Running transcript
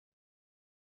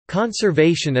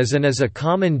Conservation is a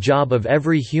common job of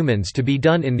every humans to be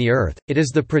done in the earth. It is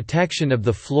the protection of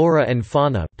the flora and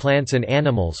fauna, plants and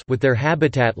animals, with their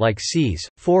habitat like seas,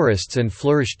 forests and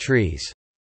flourished trees.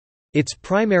 Its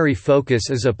primary focus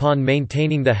is upon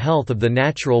maintaining the health of the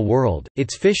natural world,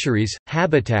 its fisheries,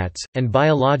 habitats, and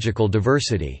biological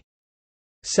diversity.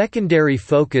 Secondary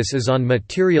focus is on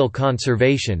material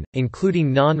conservation,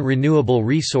 including non-renewable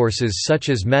resources such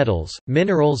as metals,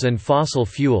 minerals and fossil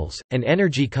fuels, and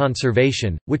energy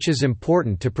conservation, which is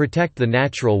important to protect the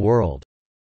natural world.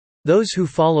 Those who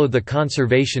follow the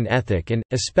conservation ethic and,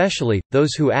 especially,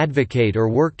 those who advocate or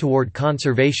work toward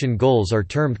conservation goals are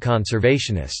termed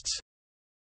conservationists.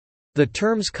 The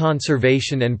terms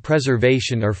conservation and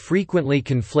preservation are frequently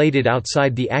conflated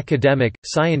outside the academic,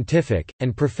 scientific,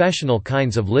 and professional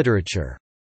kinds of literature.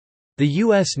 The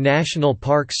U.S. National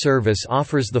Park Service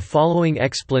offers the following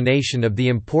explanation of the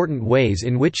important ways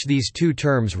in which these two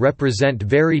terms represent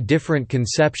very different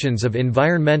conceptions of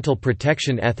environmental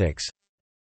protection ethics.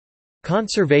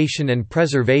 Conservation and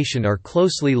preservation are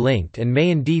closely linked and may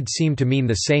indeed seem to mean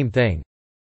the same thing.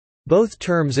 Both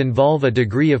terms involve a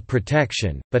degree of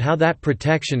protection, but how that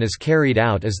protection is carried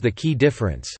out is the key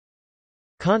difference.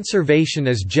 Conservation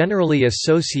is generally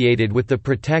associated with the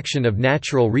protection of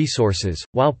natural resources,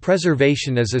 while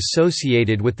preservation is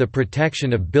associated with the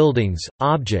protection of buildings,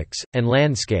 objects, and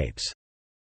landscapes.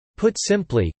 Put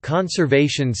simply,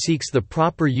 conservation seeks the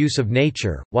proper use of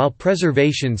nature, while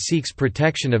preservation seeks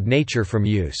protection of nature from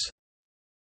use.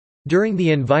 During the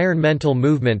environmental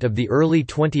movement of the early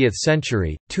 20th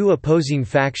century, two opposing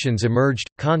factions emerged,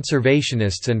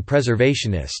 conservationists and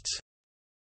preservationists.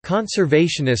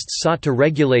 Conservationists sought to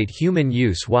regulate human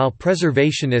use while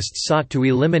preservationists sought to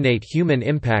eliminate human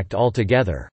impact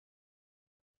altogether.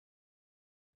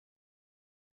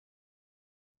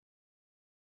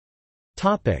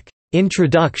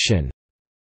 Introduction.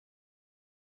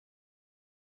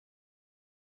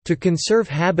 To conserve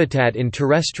habitat in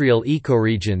terrestrial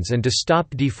ecoregions and to stop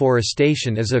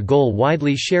deforestation is a goal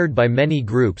widely shared by many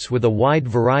groups with a wide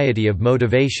variety of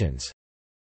motivations.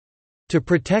 To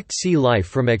protect sea life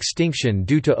from extinction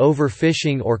due to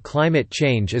overfishing or climate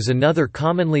change is another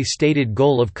commonly stated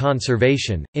goal of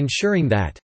conservation, ensuring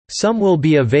that some will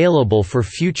be available for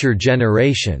future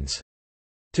generations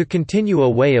to continue a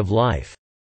way of life.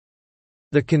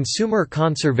 The consumer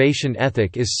conservation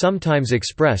ethic is sometimes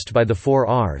expressed by the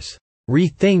 4 Rs: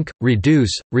 rethink,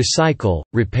 reduce, recycle,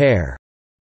 repair.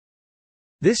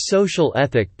 This social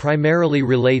ethic primarily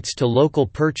relates to local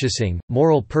purchasing,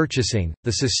 moral purchasing,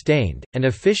 the sustained, and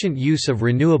efficient use of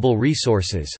renewable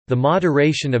resources, the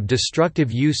moderation of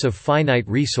destructive use of finite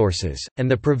resources, and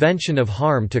the prevention of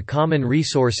harm to common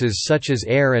resources such as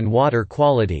air and water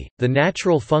quality, the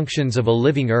natural functions of a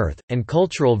living earth, and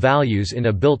cultural values in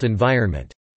a built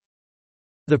environment.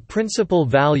 The principal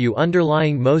value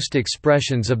underlying most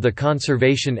expressions of the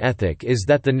conservation ethic is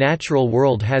that the natural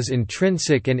world has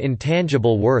intrinsic and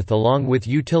intangible worth along with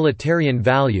utilitarian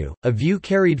value, a view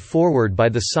carried forward by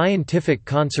the scientific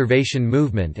conservation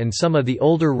movement and some of the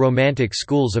older Romantic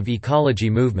schools of ecology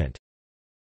movement.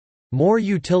 More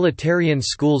utilitarian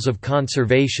schools of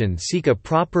conservation seek a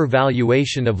proper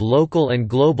valuation of local and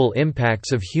global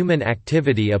impacts of human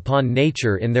activity upon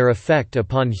nature in their effect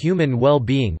upon human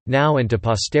well-being, now and to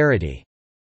posterity.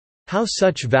 How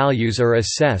such values are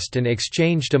assessed and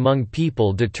exchanged among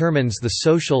people determines the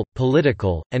social,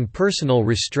 political, and personal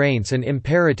restraints and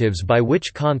imperatives by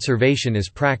which conservation is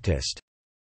practiced.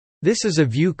 This is a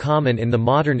view common in the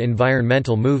modern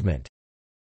environmental movement.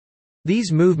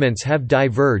 These movements have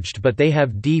diverged, but they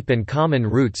have deep and common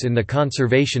roots in the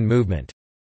conservation movement.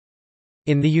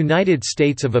 In the United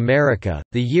States of America,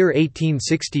 the year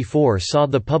 1864 saw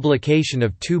the publication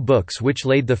of 2 books which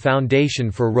laid the foundation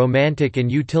for Romantic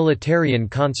and utilitarian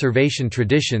conservation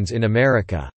traditions in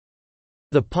America.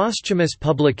 The posthumous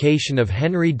publication of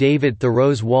Henry David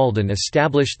Thoreau's Walden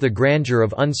established the grandeur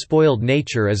of unspoiled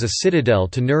nature as a citadel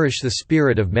to nourish the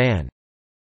spirit of man.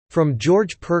 From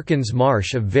George Perkins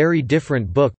Marsh, a very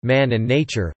different book, Man and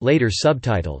Nature, later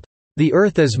subtitled, "The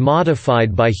Earth is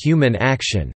Modified by Human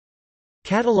Action,"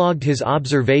 catalogued his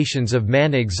observations of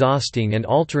man exhausting and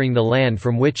altering the land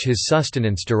from which his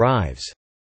sustenance derives.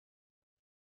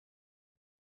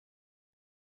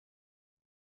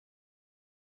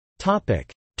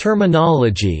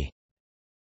 Terminology.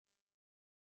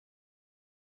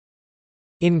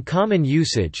 In common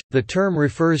usage, the term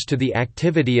refers to the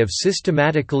activity of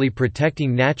systematically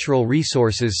protecting natural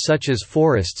resources such as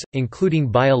forests,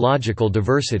 including biological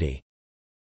diversity.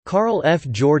 Carl F.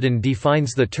 Jordan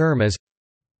defines the term as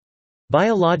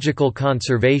Biological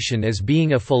conservation as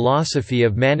being a philosophy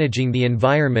of managing the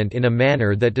environment in a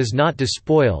manner that does not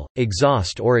despoil,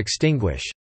 exhaust or extinguish.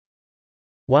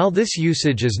 While this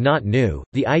usage is not new,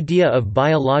 the idea of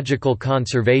biological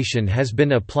conservation has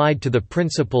been applied to the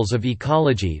principles of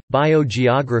ecology,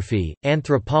 biogeography,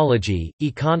 anthropology,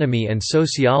 economy and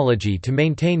sociology to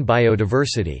maintain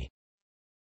biodiversity.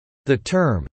 The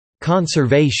term,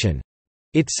 conservation,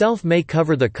 itself may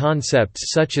cover the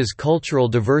concepts such as cultural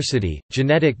diversity,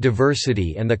 genetic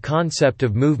diversity and the concept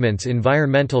of movements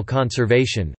environmental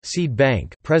conservation, seed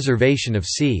bank preservation of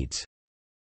seeds.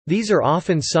 These are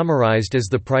often summarized as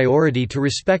the priority to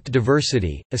respect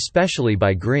diversity, especially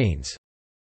by Greens.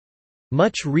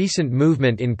 Much recent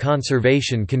movement in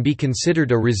conservation can be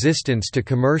considered a resistance to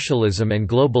commercialism and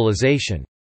globalization.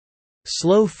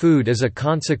 Slow food is a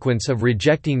consequence of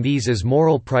rejecting these as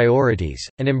moral priorities,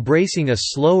 and embracing a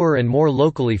slower and more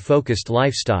locally focused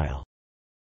lifestyle.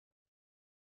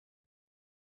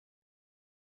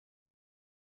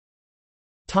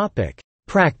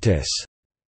 Practice.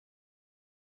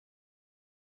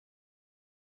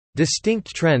 Distinct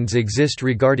trends exist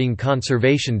regarding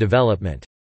conservation development.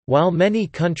 While many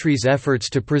countries' efforts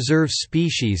to preserve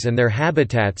species and their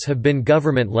habitats have been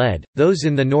government-led, those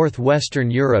in the northwestern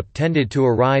Europe tended to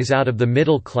arise out of the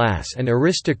middle class and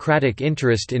aristocratic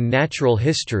interest in natural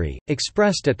history,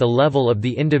 expressed at the level of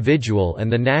the individual and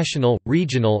the national,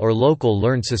 regional or local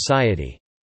learned society.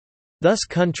 Thus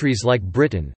countries like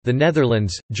Britain, the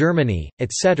Netherlands, Germany,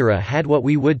 etc. had what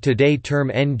we would today term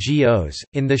NGOs,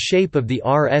 in the shape of the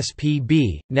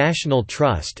RSPB, National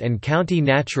Trust and County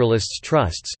Naturalists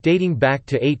Trusts dating back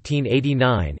to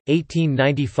 1889,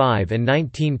 1895 and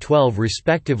 1912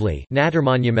 respectively,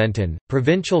 Natuurmonumenten,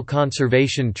 provincial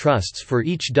conservation trusts for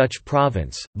each Dutch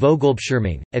province,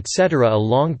 Vogelbescherming, etc. a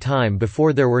long time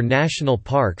before there were national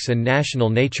parks and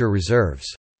national nature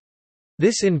reserves.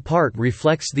 This in part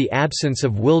reflects the absence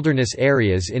of wilderness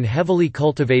areas in heavily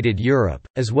cultivated Europe,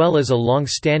 as well as a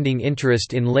long-standing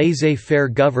interest in laissez-faire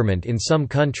government in some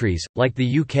countries, like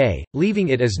the UK, leaving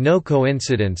it as no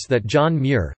coincidence that John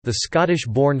Muir, the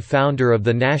Scottish-born founder of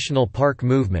the National Park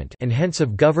movement and hence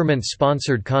of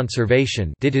government-sponsored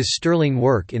conservation, did his sterling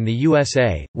work in the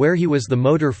USA, where he was the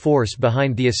motor force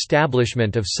behind the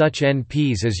establishment of such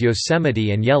NPs as Yosemite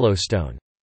and Yellowstone.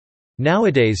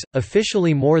 Nowadays,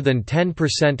 officially more than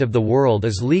 10% of the world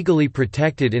is legally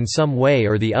protected in some way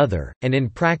or the other, and in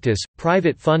practice,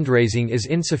 private fundraising is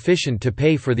insufficient to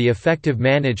pay for the effective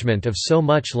management of so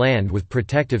much land with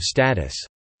protective status.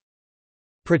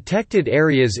 Protected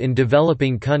areas in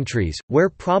developing countries, where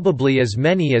probably as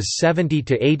many as 70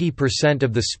 to 80%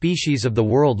 of the species of the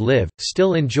world live,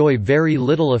 still enjoy very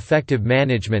little effective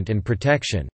management and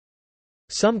protection.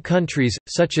 Some countries,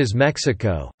 such as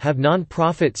Mexico, have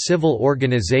non-profit civil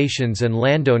organizations and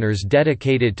landowners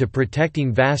dedicated to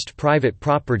protecting vast private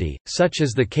property, such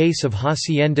as the case of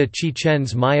Hacienda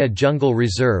Chichen's Maya Jungle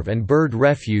Reserve and Bird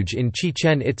Refuge in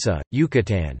Chichen Itza,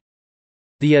 Yucatan.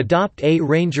 The Adopt a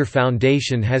Ranger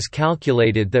Foundation has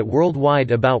calculated that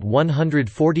worldwide about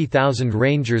 140,000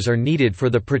 rangers are needed for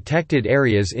the protected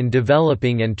areas in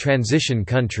developing and transition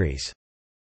countries.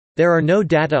 There are no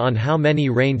data on how many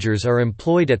rangers are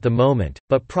employed at the moment,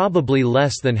 but probably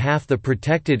less than half the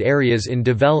protected areas in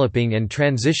developing and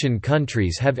transition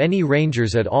countries have any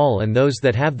rangers at all, and those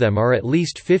that have them are at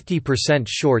least 50%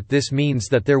 short. This means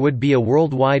that there would be a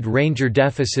worldwide ranger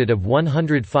deficit of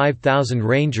 105,000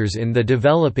 rangers in the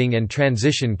developing and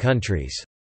transition countries.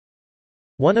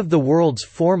 One of the world's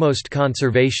foremost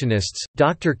conservationists,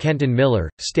 Dr. Kenton Miller,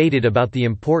 stated about the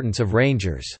importance of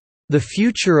rangers. The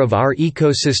future of our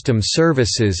ecosystem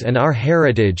services and our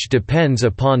heritage depends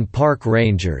upon park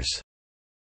rangers.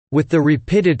 With the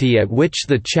rapidity at which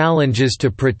the challenges to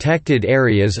protected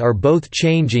areas are both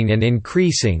changing and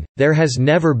increasing, there has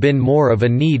never been more of a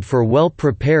need for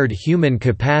well-prepared human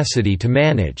capacity to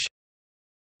manage.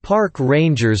 Park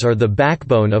rangers are the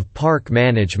backbone of park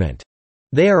management.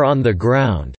 They are on the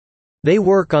ground. They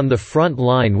work on the front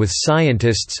line with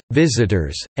scientists,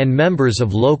 visitors, and members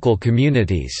of local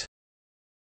communities.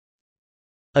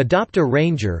 Adopt a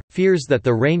Ranger fears that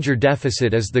the ranger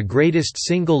deficit is the greatest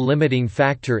single limiting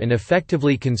factor in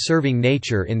effectively conserving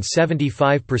nature in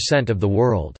 75% of the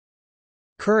world.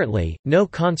 Currently, no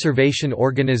conservation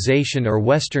organization or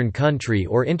Western country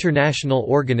or international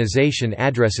organization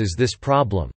addresses this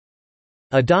problem.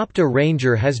 Adopt a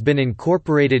Ranger has been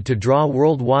incorporated to draw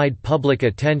worldwide public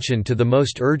attention to the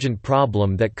most urgent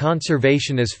problem that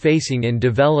conservation is facing in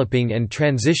developing and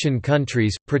transition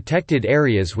countries, protected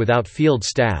areas without field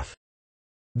staff.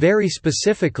 Very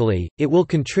specifically, it will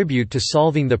contribute to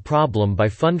solving the problem by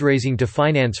fundraising to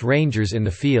finance rangers in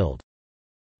the field.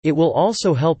 It will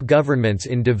also help governments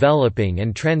in developing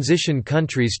and transition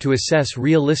countries to assess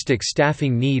realistic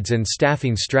staffing needs and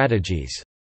staffing strategies.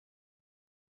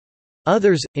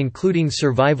 Others, including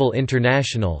Survival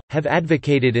International, have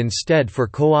advocated instead for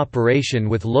cooperation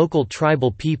with local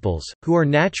tribal peoples, who are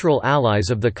natural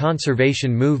allies of the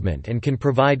conservation movement and can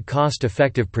provide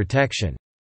cost-effective protection.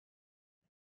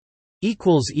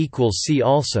 See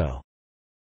also